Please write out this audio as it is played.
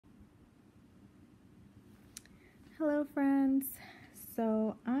Hello friends,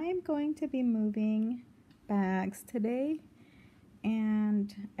 so I'm going to be moving bags today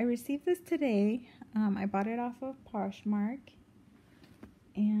and I received this today. I bought it off of Poshmark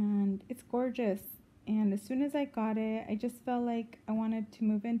and it's gorgeous, and as soon as I got it I just felt like I wanted to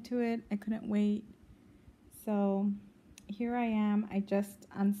move into it. I couldn't wait, so here I am. I just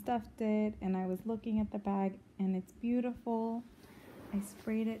unstuffed it and I was looking at the bag and it's beautiful. I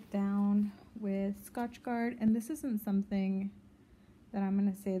sprayed it down with Scotch Guard, and this isn't something that I'm going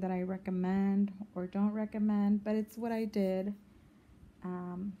to say that I recommend or don't recommend, but it's what I did.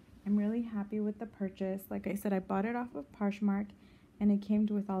 I'm really happy with the purchase. Like I said, I bought it off of Poshmark and it came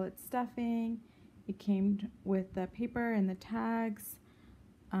with all its stuffing. It came with the paper and the tags.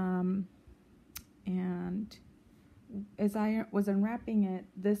 And as I was unwrapping it,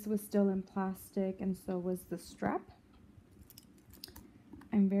 this was still in plastic and so was the strap.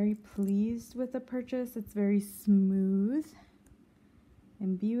 I'm very pleased with the purchase. It's very smooth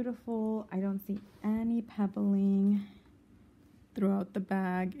and beautiful. I don't see any pebbling throughout the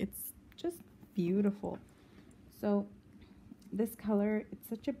bag. It's just beautiful. So this color, it's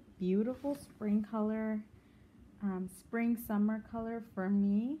such a beautiful spring color, spring summer color for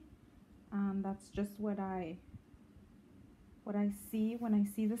me. That's just what I see when I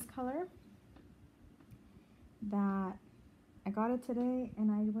see this color. That I got it today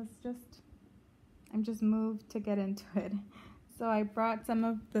and I'm just moved to get into it. So I brought some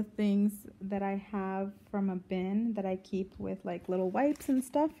of the things that I have from a bin that I keep with like little wipes and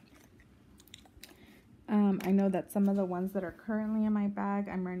stuff. I know that some of the ones that are currently in my bag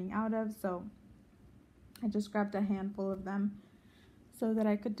I'm running out of, so I just grabbed a handful of them so that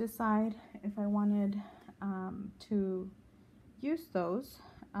I could decide if I wanted to use those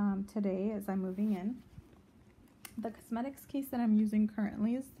today as I'm moving in. The cosmetics case that I'm using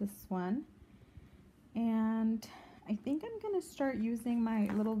currently is this one, and I think I'm going to start using my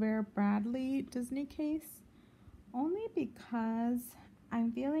little Vera Bradley Disney case, only because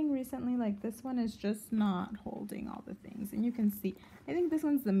I'm feeling recently like this one is just not holding all the things. And you can see, I think this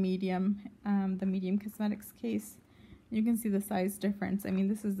one's the medium cosmetics case. You can see the size difference. I mean,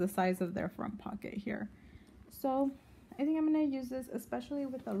 this is the size of their front pocket here. So I think I'm going to use this, especially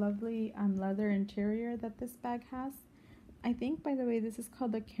with the lovely leather interior that this bag has. I think, by the way, this is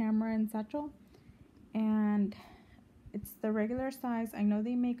called the Cameron satchel, and it's the regular size. I know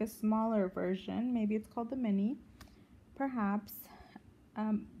they make a smaller version. Maybe it's called the mini, perhaps.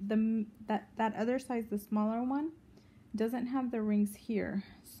 That other size, the smaller one, doesn't have the rings here,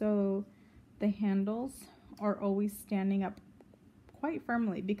 so the handles are always standing up quite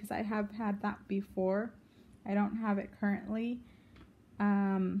firmly, because I have had that before. I don't have it currently.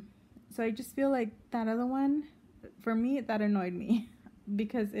 So I just feel like that other one, for me, that annoyed me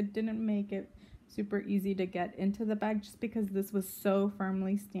because it didn't make it super easy to get into the bag, just because this was so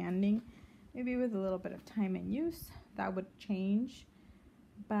firmly standing. Maybe with a little bit of time and use, that would change.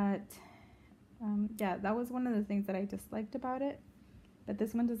 But yeah, that was one of the things that I disliked about it. But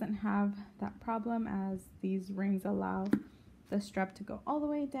this one doesn't have that problem, as these rings allow the strap to go all the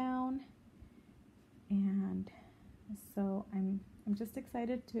way down. And so I'm just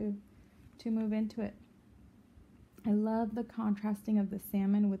excited to move into it. I love the contrasting of the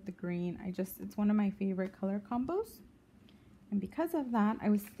salmon with the green. It's one of my favorite color combos. And because of that, I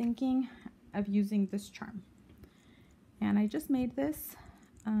was thinking of using this charm. And I just made this.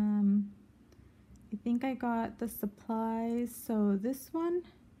 I think I got the supplies. So this one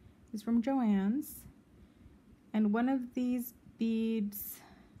is from Joann's. And one of these beads,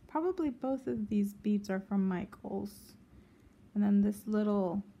 probably both of these beads, are from Michael's. And then this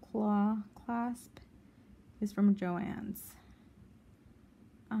little claw clasp is from Joann's.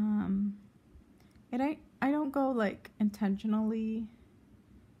 And I don't go like intentionally,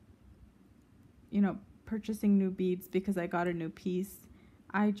 purchasing new beads because I got a new piece.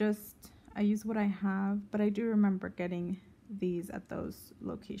 I use what I have, but I do remember getting these at those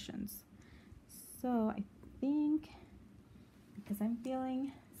locations. So I think, because I'm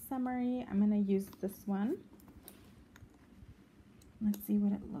feeling summery, I'm gonna use this one. Let's see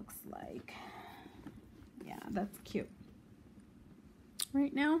what it looks like. Yeah, that's cute.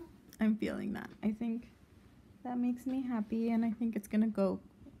 Right now, I'm feeling that. I think that makes me happy, and I think it's gonna go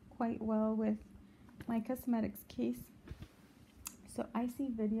quite well with my cosmetics case. So I see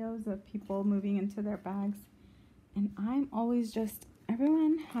videos of people moving into their bags, and I'm always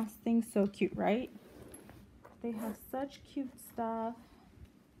everyone has things so cute, right? They have such cute stuff,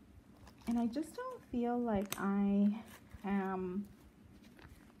 and I just don't feel like I am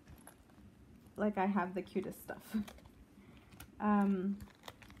like I have the cutest stuff.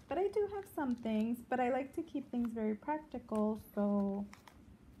 But I do have some things, but I like to keep things very practical, so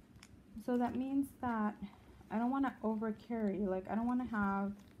that means that I don't want to over carry. Like, I don't want to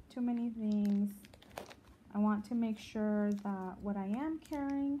have too many things. I want to make sure that what I am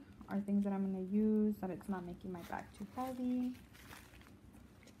carrying are things that I'm going to use, that it's not making my bag too heavy.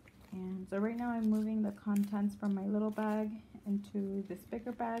 And so right now I'm moving the contents from my little bag into this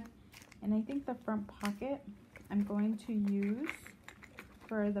bigger bag. And I think the front pocket I'm going to use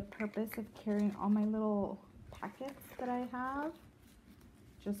for the purpose of carrying all my little packets that I have,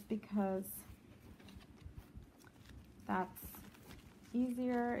 just because that's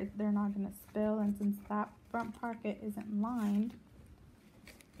easier. They're not going to spill, and since that front pocket isn't lined,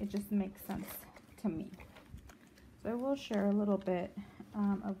 it just makes sense to me. So I will share a little bit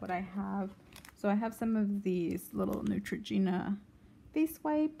of what I have. So I have some of these little Neutrogena face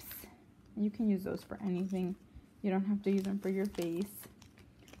wipes. You can use those for anything. You don't have to use them for your face.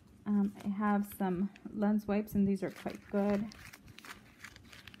 I have some lens wipes, and these are quite good,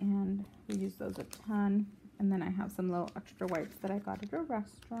 and we use those a ton. And then I have some little extra wipes that I got at a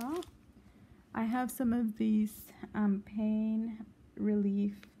restaurant. I have some of these pain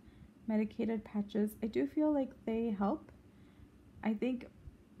relief medicated patches. I do feel like they help. I think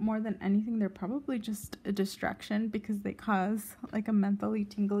more than anything, they're probably just a distraction because they cause like a mentally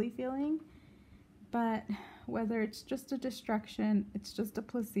tingly feeling. But whether it's just a distraction, it's just a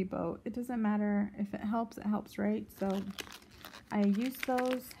placebo, it doesn't matter. If it helps, right? So I use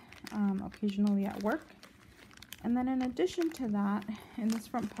those occasionally at work. And then in addition to that, in this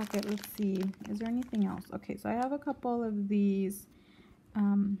front pocket, let's see, is there anything else? Okay, so I have a couple of these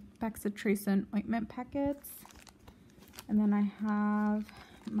Bacitracin ointment packets. And then I have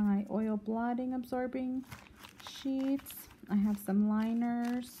my oil blotting absorbing sheets. I have some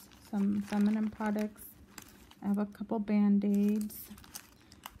liners, some feminine products. I have a couple Band-Aids.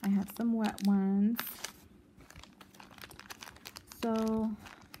 I have some wet ones. So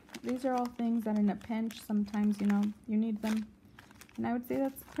these are all things that in a pinch, sometimes, you know, you need them. And I would say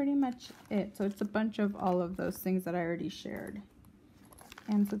that's pretty much it. So it's a bunch of all of those things that I already shared.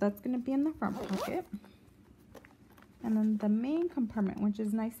 And so that's going to be in the front pocket. And then the main compartment, which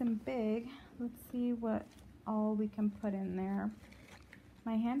is nice and big, let's see what all we can put in there.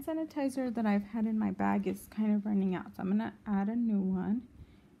 My hand sanitizer that I've had in my bag is kind of running out, so I'm going to add a new one.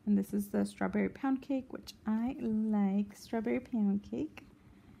 And this is the strawberry pound cake, which I like strawberry pound cake.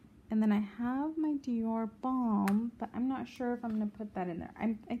 And then I have my Dior balm, but I'm not sure if I'm going to put that in there.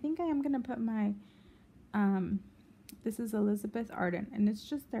 I think I am going to put my, this is Elizabeth Arden, and it's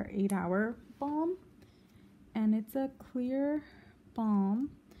just their 8-hour balm. And it's a clear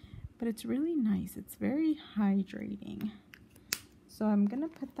balm, but it's really nice. It's very hydrating. So I'm going to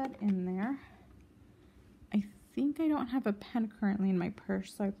put that in there. I think I don't have a pen currently in my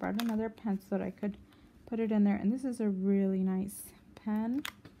purse, so I brought another pen so that I could put it in there. And this is a really nice pen.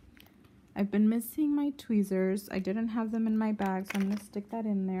 I've been missing my tweezers. I didn't have them in my bag, so I'm going to stick that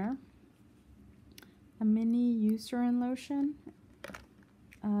in there. A mini Eucerin lotion.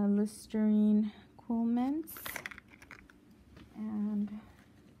 Listerine Cool Mints. And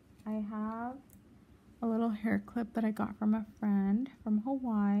I have a little hair clip that I got from a friend from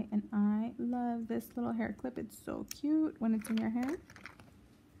Hawaii, and I love this little hair clip. It's so cute when it's in your hair.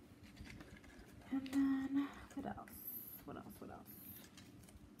 And then what else?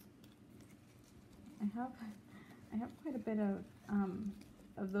 I have quite a bit of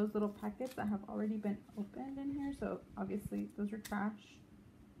those little packets that have already been opened in here, so obviously those are trash.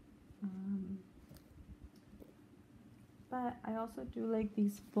 But I also do like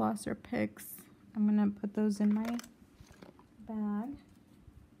these flosser picks. I'm gonna put those in my bag.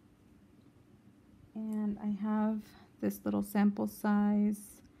 And I have this little sample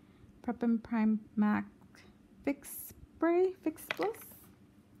size Prep and Prime MAC Fix Spray, Fix Plus,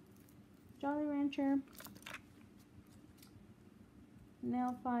 Jolly Rancher,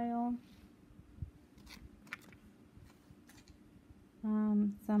 nail file,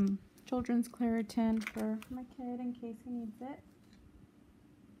 some children's Claritin for my kid in case he needs it.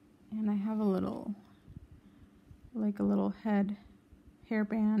 And I have a little, like a little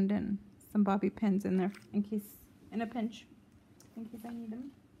hairband and some bobby pins in there in case, in a pinch, in case I need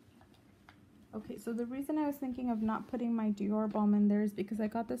them. Okay, so the reason I was thinking of not putting my Dior balm in there is because I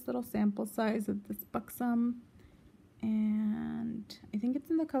got this little sample size of this Buxom, and I think it's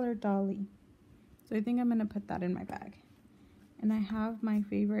in the color Dolly. So I think I'm going to put that in my bag. And I have my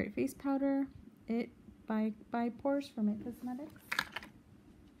favorite face powder, It by Pores from It Cosmetics.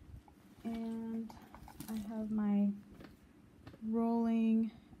 And I have my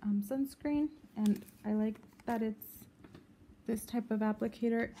rolling sunscreen, and I like that it's this type of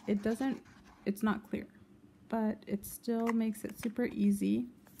applicator, it's not clear, but it still makes it super easy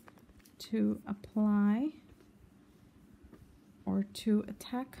to apply or to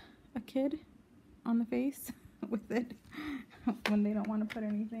attack a kid on the face with it when they don't want to put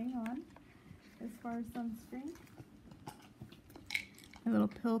anything on as far as sunscreen. A little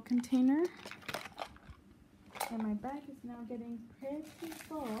pill container. And my bag is now getting pretty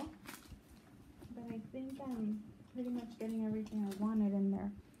full, but I think I'm pretty much getting everything I wanted in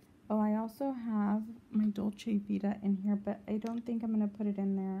there. Oh, I also have my Dolce Vita in here, but I don't think I'm going to put it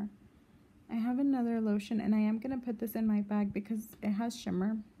in there. I have another lotion, and I am going to put this in my bag because it has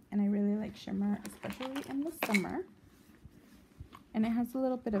shimmer, and I really like shimmer, especially in the summer. And it has a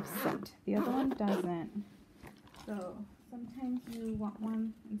little bit of scent. The other one doesn't. So sometimes you want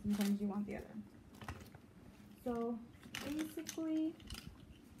one, and sometimes you want the other. So basically,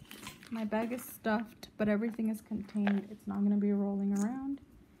 my bag is stuffed, but everything is contained. It's not going to be rolling around.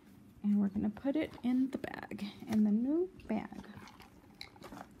 And we're going to put it in the bag, in the new bag.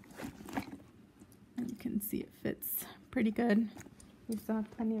 And you can see it fits pretty good. We still have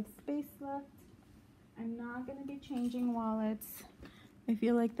plenty of space left. I'm not going to be changing wallets. I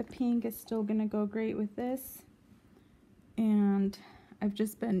feel like the pink is still going to go great with this. And I've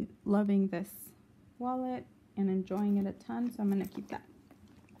just been loving this wallet and enjoying it a ton, so I'm going to keep that.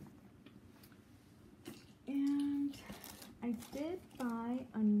 And I did buy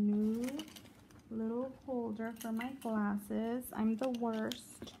a new little holder for my glasses. I'm the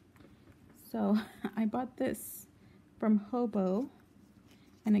worst. So I bought this from Hobo.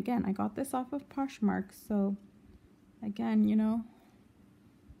 And again, I got this off of Poshmark. So again, you know,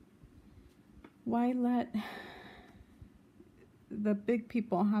 why let the big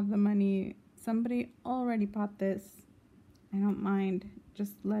people have the money? Somebody already bought this. I don't mind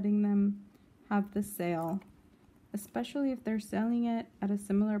just letting them have the sale, especially if they're selling it at a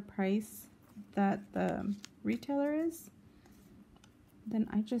similar price that the retailer is. Then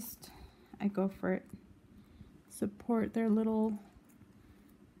I go for it. Support their little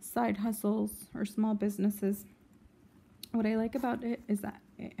side hustles or small businesses. What I like about it is that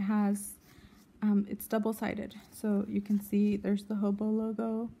it has it's double-sided, so you can see there's the Hobo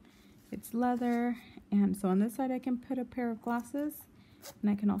logo. It's leather, and so on this side I can put a pair of glasses, and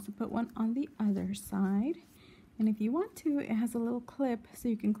I can also put one on the other side. And if you want to, it has a little clip so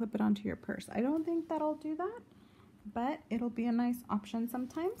you can clip it onto your purse. I don't think that'll do that, but it'll be a nice option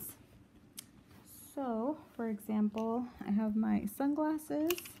sometimes. So, for example, I have my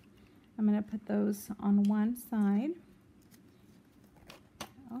sunglasses. I'm going to put those on one side.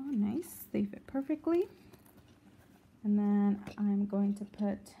 Oh, nice. They fit perfectly. And then I'm going to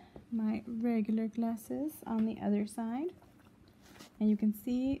put my regular glasses on the other side. And you can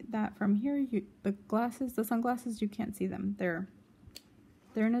see that from here, the sunglasses, you can't see them. They're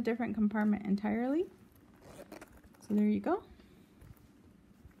in a different compartment entirely. So there you go.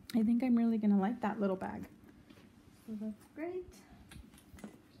 I think I'm really going to like that little bag. So that's great.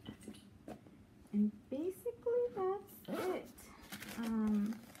 And basically that's it.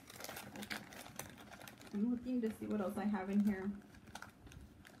 I'm looking to see what else I have in here.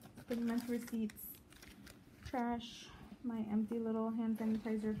 Pretty much receipts, trash, my empty little hand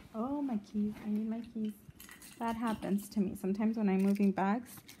sanitizer. Oh, my keys. I need my keys. That happens to me. Sometimes when I'm moving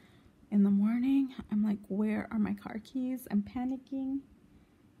bags in the morning, I'm like, where are my car keys? I'm panicking.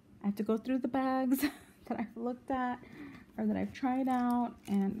 I have to go through the bags that I've looked at or that I've tried out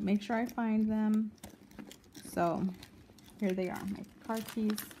and make sure I find them. So here they are, my car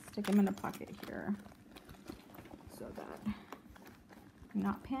keys. Stick them in a pocket here so that I'm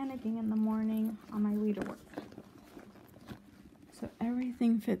not panicking in the morning on my way to work. So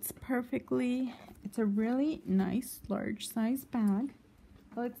everything fits perfectly. It's a really nice large size bag.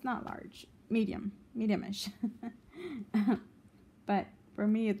 Well, it's not large, medium-ish. But for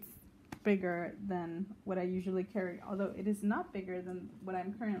me, it's bigger than what I usually carry. Although it is not bigger than what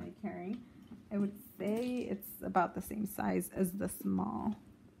I'm currently carrying. I would say it's about the same size as the small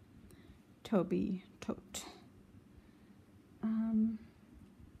Tobi tote.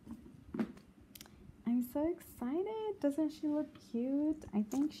 I'm so excited. Doesn't she look cute? I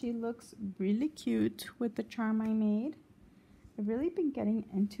think she looks really cute with the charm I made. I've really been getting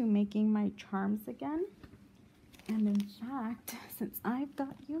into making my charms again. And in fact, since I've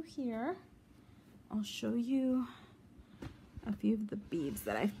got you here, I'll show you a few of the beads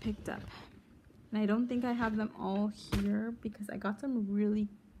that I've picked up. And I don't think I have them all here because I got some really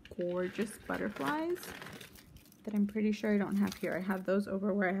gorgeous butterflies that I'm pretty sure I don't have here. I have those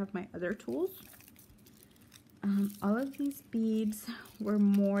over where I have my other tools. All of these beads were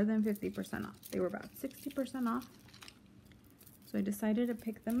more than 50% off. They were about 60% off. So I decided to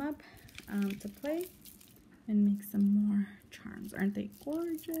pick them up to play and make some more charms. Aren't they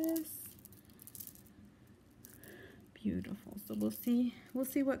gorgeous? Beautiful. So we'll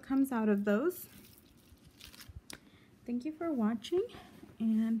see what comes out of those. Thank you for watching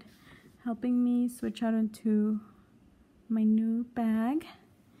and helping me switch out into my new bag.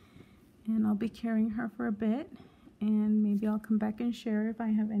 And I'll be carrying her for a bit, and maybe I'll come back and share if I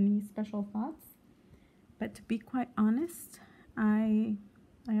have any special thoughts. But to be quite honest, I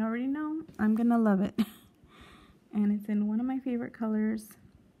already know I'm gonna love it. And it's in one of my favorite colors.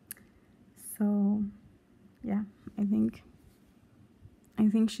 So yeah, I think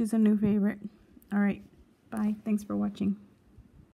she's a new favorite. All right, bye. Thanks for watching.